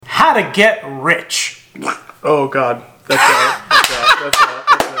How to get rich. Oh, God. That's it.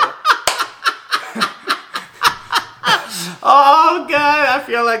 Oh, God. I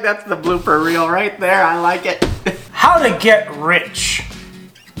feel like that's the blooper reel right there. I like it. How to get rich.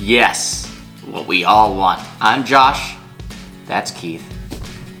 Yes, what we all want. I'm Josh. That's Keith.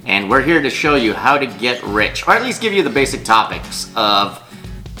 And we're here to show you how to get rich, or at least give you the basic topics of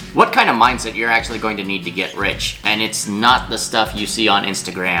what kind of mindset you're actually going to need to get rich. And it's not the stuff you see on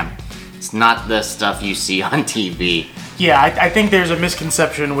Instagram. It's not the stuff you see on TV. Yeah, I think there's a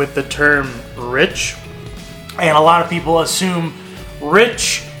misconception with the term rich. And a lot of people assume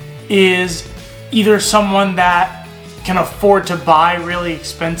rich is either someone that can afford to buy really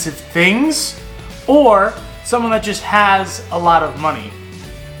expensive things or someone that just has a lot of money.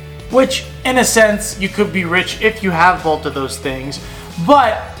 Which, in a sense, you could be rich if you have both of those things.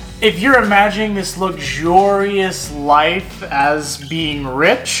 But if you're imagining this luxurious life as being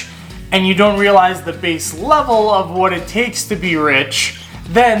rich, and you don't realize the base level of what it takes to be rich,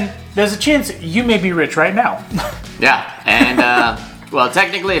 then there's a chance you may be rich right now. Yeah, and well,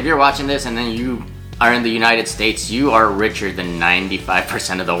 technically, if you're watching this and then you are in the United States, you are richer than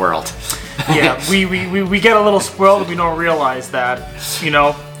 95% of the world. Yeah, we get a little spoiled. We don't realize that,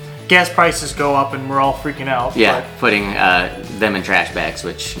 gas prices go up and we're all freaking out. Yeah, putting them in trash bags,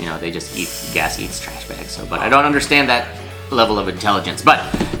 which, they just eat, gas eats trash bags. So, but I don't understand that level of intelligence. But,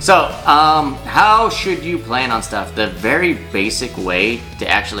 so, how should you plan on stuff? The very basic way to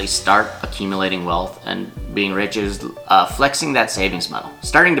actually start accumulating wealth and being rich is flexing that savings muscle.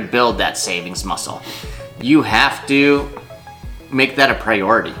 Starting to build that savings muscle. You have to make that a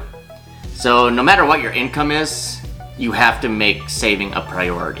priority. So, no matter what your income is, you have to make saving a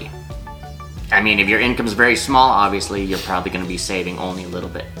priority. I mean, if your income's very small, obviously, you're probably going to be saving only a little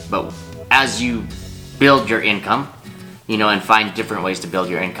bit. But as you build your income, and find different ways to build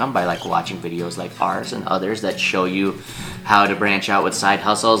your income by watching videos like ours and others that show you how to branch out with side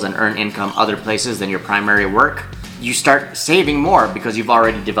hustles and earn income other places than your primary work, you start saving more because you've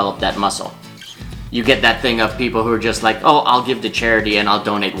already developed that muscle. You get that thing of people who are just like, oh, I'll give to charity and I'll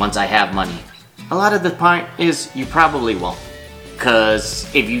donate once I have money. A lot of the point is you probably won't. Because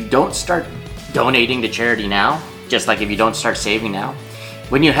if you don't start donating to charity now, just like if you don't start saving now,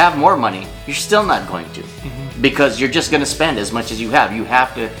 when you have more money, you're still not going to. Mm-hmm. Because you're just going to spend as much as you have. You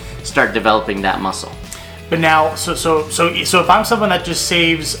have to start developing that muscle. But now, so if I'm someone that just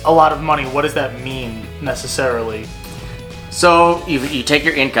saves a lot of money, what does that mean necessarily? So you take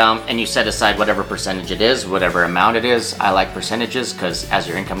your income and you set aside whatever percentage it is, whatever amount it is. I like percentages because as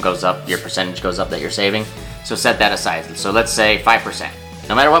your income goes up, your percentage goes up that you're saving. So set that aside. So let's say 5%.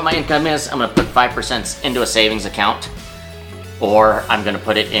 No matter what my income is, I'm going to put 5% into a savings account, or I'm going to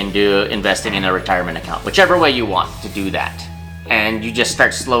put it into investing in a retirement account, whichever way you want to do that. And you just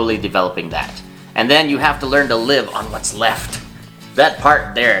start slowly developing that. And then you have to learn to live on what's left. That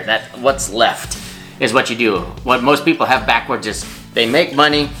part there, that what's left, is what you do. What most people have backwards is they make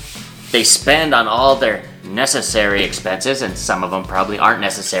money, they spend on all their necessary expenses, and some of them probably aren't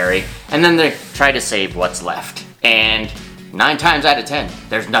necessary, and then they try to save what's left. And 9 times out of 10,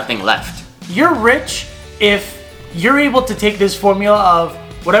 there's nothing left. You're rich if you're able to take this formula of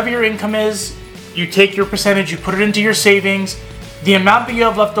whatever your income is, you take your percentage, you put it into your savings, the amount that you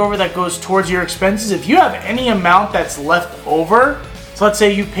have left over that goes towards your expenses. If you have any amount that's left over, so let's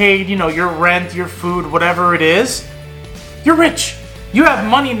say you paid, your rent, your food, whatever it is, you're rich. You have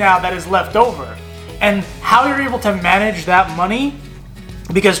money now that is left over. And how you're able to manage that money,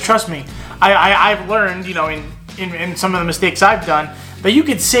 because trust me, I've learned, in some of the mistakes I've done, that you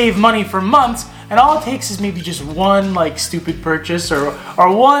could save money for months, and all it takes is maybe just one stupid purchase or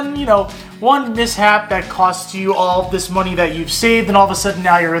one mishap that costs you all of this money that you've saved, and all of a sudden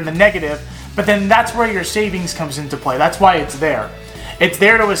now you're in the negative. But then that's where your savings comes into play. That's why it's there. It's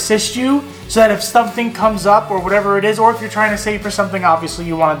there to assist you so that if something comes up or whatever it is, or if you're trying to save for something, obviously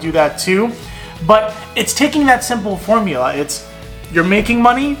you want to do that too. But it's taking that simple formula. It's you're making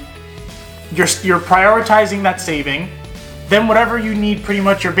money, you're prioritizing that saving, then whatever you need, pretty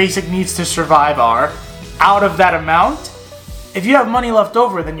much your basic needs to survive are out of that amount. If you have money left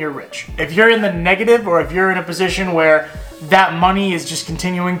over, then you're rich. If you're in the negative, or if you're in a position where that money is just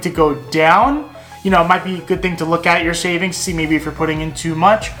continuing to go down, it might be a good thing to look at your savings, see maybe if you're putting in too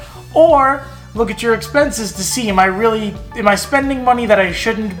much, or look at your expenses to see, am I spending money that I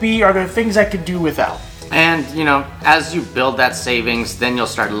shouldn't be? Are there things I could do without? And, as you build that savings, then you'll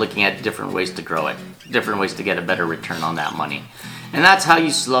start looking at different ways to grow it, different ways to get a better return on that money. And that's how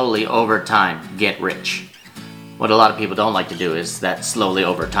you slowly, over time, get rich. What a lot of people don't like to do is that slowly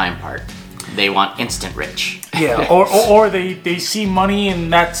over time part. They want instant rich. Yeah, or they see money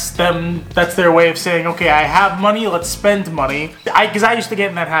and that's their way of saying, okay, I have money, let's spend money. Because I used to get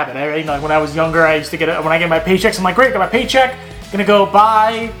in that habit. When I was younger, I used to when I get my paychecks, I'm like, great, got my paycheck, gonna go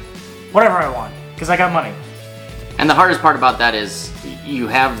buy whatever I want because I got money. And the hardest part about that is you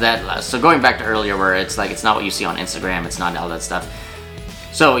have that. So going back to earlier, where it's like it's not what you see on Instagram, it's not all that stuff.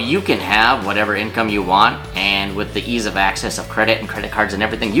 So you can have whatever income you want, and with the ease of access of credit and credit cards and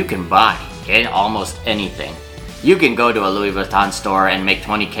everything, you can buy almost anything. You can go to a Louis Vuitton store and make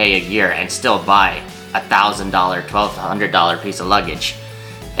 $20K a year and still buy $1,000, $1,200 piece of luggage,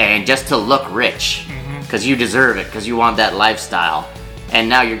 and just to look rich, because you deserve it, because you want that lifestyle. And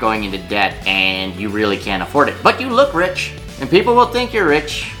now you're going into debt and you really can't afford it, but you look rich, and people will think you're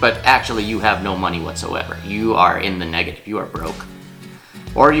rich, but actually you have no money whatsoever. You are in the negative. You are broke.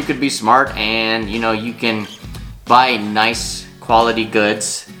 Or you could be smart and, you can buy nice quality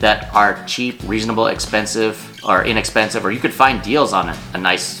goods that are cheap, reasonable, expensive, or inexpensive, or you could find deals on a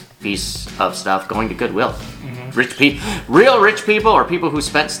nice piece of stuff going to Goodwill. Real rich people, or people who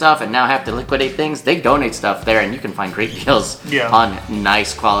spent stuff and now have to liquidate things, they donate stuff there, and you can find great deals on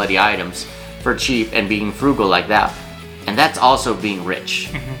nice quality items for cheap, and being frugal like that. And that's also being rich.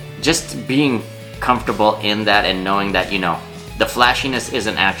 Just being comfortable in that and knowing that, the flashiness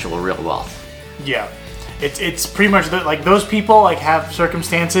isn't actual real wealth. Yeah. It's pretty much like those people have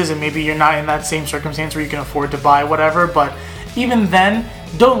circumstances, and maybe you're not in that same circumstance where you can afford to buy whatever, but even then,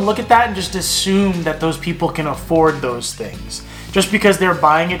 don't look at that and just assume that those people can afford those things. Just because they're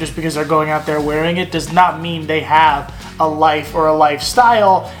buying it, just because they're going out there wearing it, does not mean they have a life or a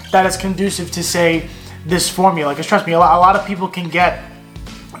lifestyle that is conducive to, say, this formula. Because trust me, a lot of people can get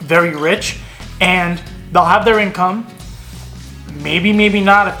very rich and they'll have their income, maybe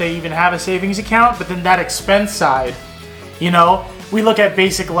not if they even have a savings account, but then that expense side, we look at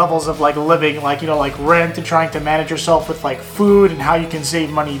basic levels of living, like rent, and trying to manage yourself with food and how you can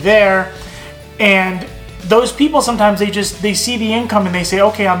save money there. And those people sometimes they see the income and they say,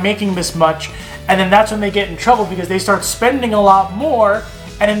 okay, I'm making this much, and then that's when they get in trouble because they start spending a lot more,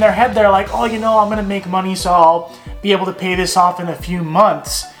 and in their head they're like, oh, I'm gonna make money, so I'll be able to pay this off in a few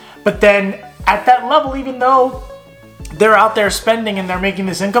months. But then at that level, even though they're out there spending and they're making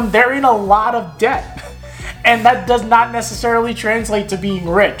this income, they're in a lot of debt. And that does not necessarily translate to being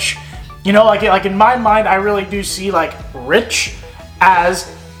rich. Like in my mind, I really do see rich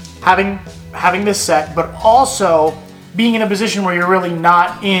as having this set, but also being in a position where you're really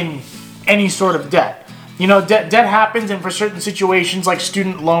not in any sort of debt. Debt happens, and for certain situations like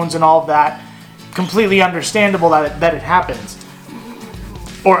student loans and all of that, completely understandable that it happens,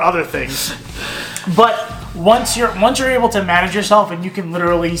 or other things. But once you're able to manage yourself and you can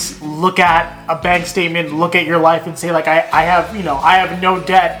literally look at a bank statement, look at your life and say I have no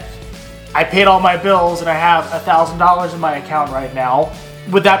debt, I paid all my bills, and I have $1,000 in my account right now,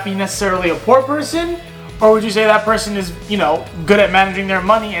 would that be necessarily a poor person? Or would you say that person is, good at managing their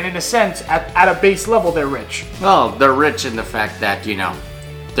money, and in a sense, at a base level, they're rich? Well, they're rich in the fact that,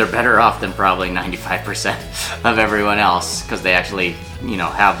 they're better off than probably 95% of everyone else, because they actually,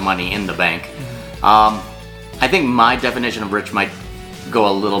 have money in the bank. I think my definition of rich might go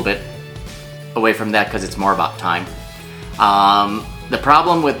a little bit away from that because it's more about time. The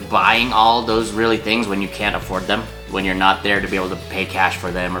problem with buying all those really things when you can't afford them, when you're not there to be able to pay cash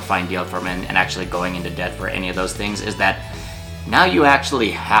for them or find deals for them, and actually going into debt for any of those things, is that now you actually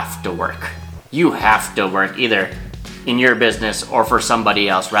have to work. You have to work either in your business or for somebody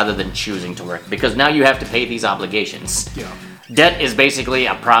else rather than choosing to work, because now you have to pay these obligations. Yeah. Debt is basically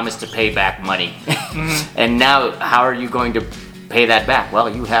a promise to pay back money. And now, how are you going to pay that back?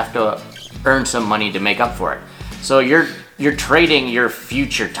 Well, you have to earn some money to make up for it. So you're trading your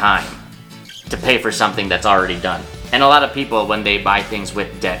future time to pay for something that's already done. And a lot of people, when they buy things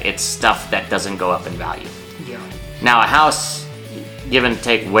with debt, it's stuff that doesn't go up in value. Yeah. Now, a house, give and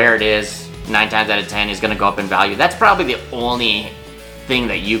take where it is, 9 times out of 10 is going to go up in value. That's probably the only thing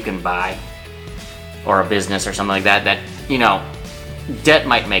that you can buy, or a business or something like that, debt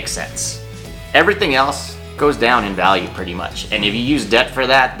might make sense. Everything else goes down in value pretty much. And if you use debt for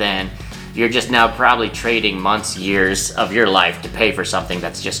that, then you're just now probably trading months, years of your life to pay for something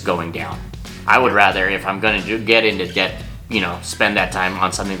that's just going down. I would rather, if I'm going to get into debt, spend that time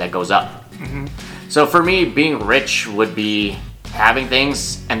on something that goes up. So for me, being rich would be having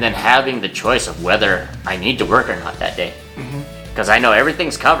things and then having the choice of whether I need to work or not that day. Because I know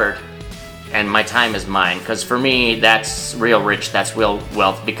everything's covered and my time is mine. Because for me, that's real rich, that's real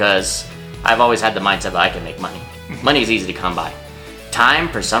wealth, because I've always had the mindset that I can make money. Money is easy to come by. Time,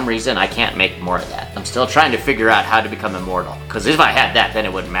 for some reason, I can't make more of that. I'm still trying to figure out how to become immortal. Because if I had that, then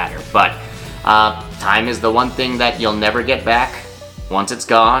it wouldn't matter. But Time is the one thing that you'll never get back once it's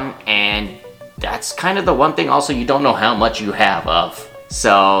gone, and that's kind of the one thing also you don't know how much you have of.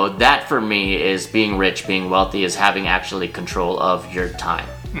 So that for me is being rich, being wealthy, is having actually control of your time.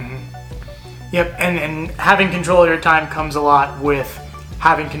 Yep, and having control of your time comes a lot with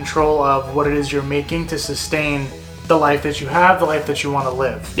having control of what it is you're making to sustain the life that you have, the life that you want to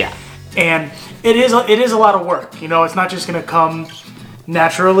live. Yeah. And it is a lot of work. You know, it's not just going to come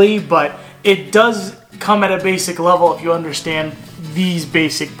naturally, but it does come at a basic level if you understand these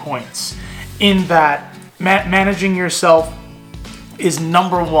basic points. In that, managing yourself is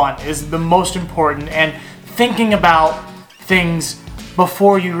number one, is the most important, and thinking about things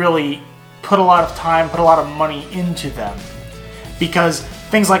before you really put a lot of time, put a lot of money into them. Because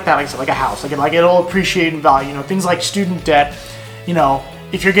things like that, like I said, like a house, like it'll appreciate in value. You know, things like student debt, you know,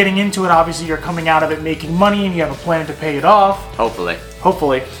 if you're getting into it, obviously you're coming out of it making money and you have a plan to pay it off. Hopefully.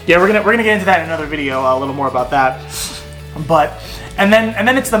 Yeah, we're gonna get into that in another video, a little more about that. But and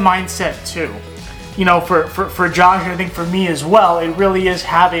then it's the mindset too. You know, for Josh, and I think for me as well, it really is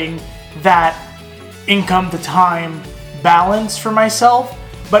having that income to time balance for myself.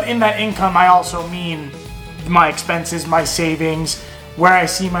 But in that income, I also mean my expenses, my savings, where I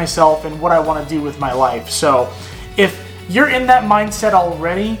see myself, and what I want to do with my life. So if you're in that mindset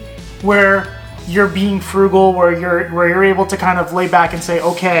already, where you're being frugal, where you're able to kind of lay back and say,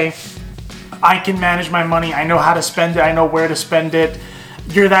 okay, I can manage my money, I know how to spend it, I know where to spend it.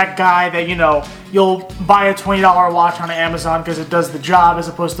 You're that guy that, you know, you'll buy a $20 watch on Amazon because it does the job, as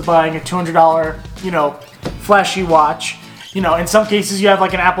opposed to buying a $200, you know, flashy watch. You know, in some cases you have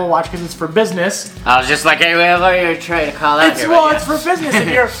like an Apple Watch because it's for business. I was just like, hey, what are you trying to call out here? Well, it's for business.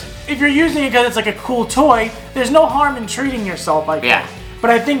 If you're using it because it's like a cool toy, there's no harm in treating yourself like that. But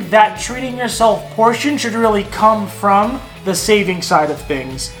I think that treating yourself portion should really come from the saving side of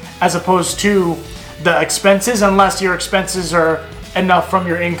things, as opposed to the expenses, unless your expenses are enough from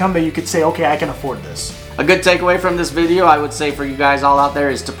your income that you could say, okay, I can afford this. A good takeaway from this video, I would say for you guys all out there,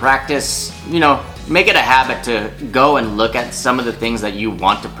 is to practice, you know, make it a habit to go and look at some of the things that you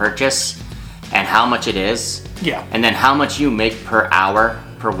want to purchase and how much it is. Yeah. And then how much you make per hour,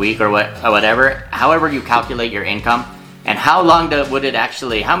 per week, or whatever, however you calculate your income, and how long would it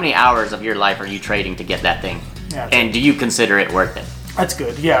actually, how many hours of your life are you trading to get that thing? Yeah, and do you consider it worth it? That's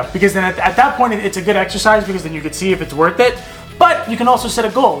good, yeah, because then at that point it's a good exercise, because then you could see if it's worth it. But you can also set a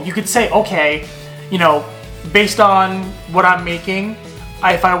goal. You could say, okay, you know, based on what I'm making,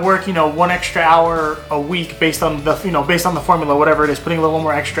 if I work, you know, 1 extra hour a week based on the, you know, based on the formula, whatever it is, putting a little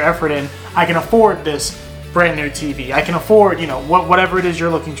more extra effort in, I can afford this brand new TV. I can afford, you know, whatever it is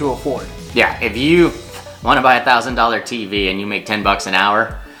you're looking to afford. Yeah, if you want to buy a $1,000 TV and you make $10 an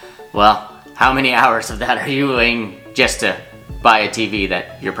hour, well, how many hours of that are you doing just to buy a TV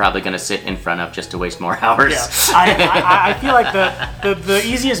that you're probably going to sit in front of just to waste more hours? Yeah, I feel like the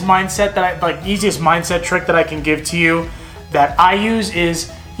easiest mindset trick that I can give to you that I use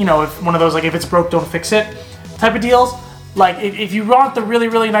is, you know, if one of those, like, if it's broke, don't fix it type of deals. Like, if you want the really,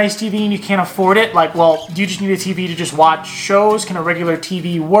 really nice TV and you can't afford it, like, well, do you just need a TV to just watch shows? Can a regular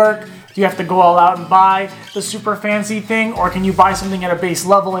TV work? Do you have to go all out and buy the super fancy thing? Or can you buy something at a base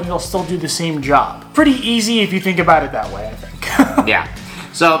level and it'll still do the same job? Pretty easy if you think about it that way, I think. Yeah.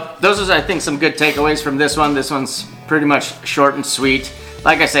 So those are, I think, some good takeaways from this one. This one's pretty much short and sweet.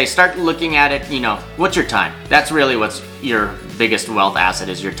 Like I say, start looking at it, you know, what's your time? That's really what's your biggest wealth asset,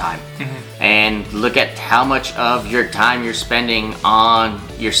 is your time. Mm-hmm. And look at how much of your time you're spending on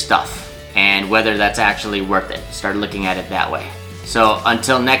your stuff and whether that's actually worth it. Start looking at it that way. So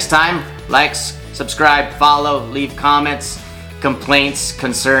until next time, likes, subscribe, follow, leave comments, complaints,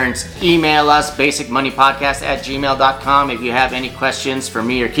 concerns, email us, basicmoneypodcast@gmail.com if you have any questions for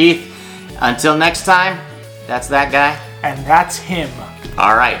me or Keith. Until next time, that's that guy. And that's him.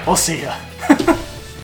 All right. We'll see ya.